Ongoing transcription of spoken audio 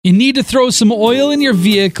You need to throw some oil in your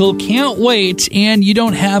vehicle, can't wait, and you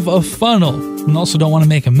don't have a funnel, and also don't want to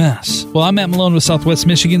make a mess. Well, I'm Matt Malone with Southwest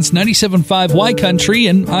Michigan's 97.5 Y Country,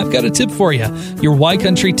 and I've got a tip for you. Your Y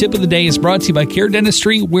Country tip of the day is brought to you by Care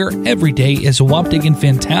Dentistry, where every day is waptig and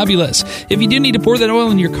fantabulous. If you do need to pour that oil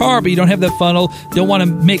in your car, but you don't have that funnel, don't want to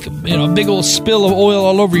make a big old spill of oil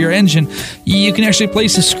all over your engine, you can actually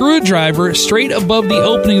place a screwdriver straight above the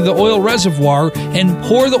opening of the oil reservoir and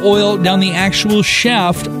pour the oil down the actual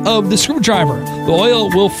shaft of the screwdriver. The oil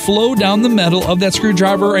will flow down the metal of that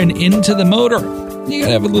screwdriver and into the motor. You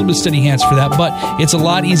gotta have a little bit of steady hands for that, but it's a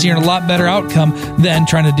lot easier and a lot better outcome than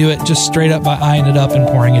trying to do it just straight up by eyeing it up and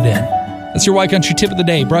pouring it in. That's your Y Country tip of the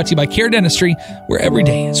day, brought to you by Care Dentistry, where every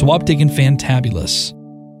day is waptig and fantabulous.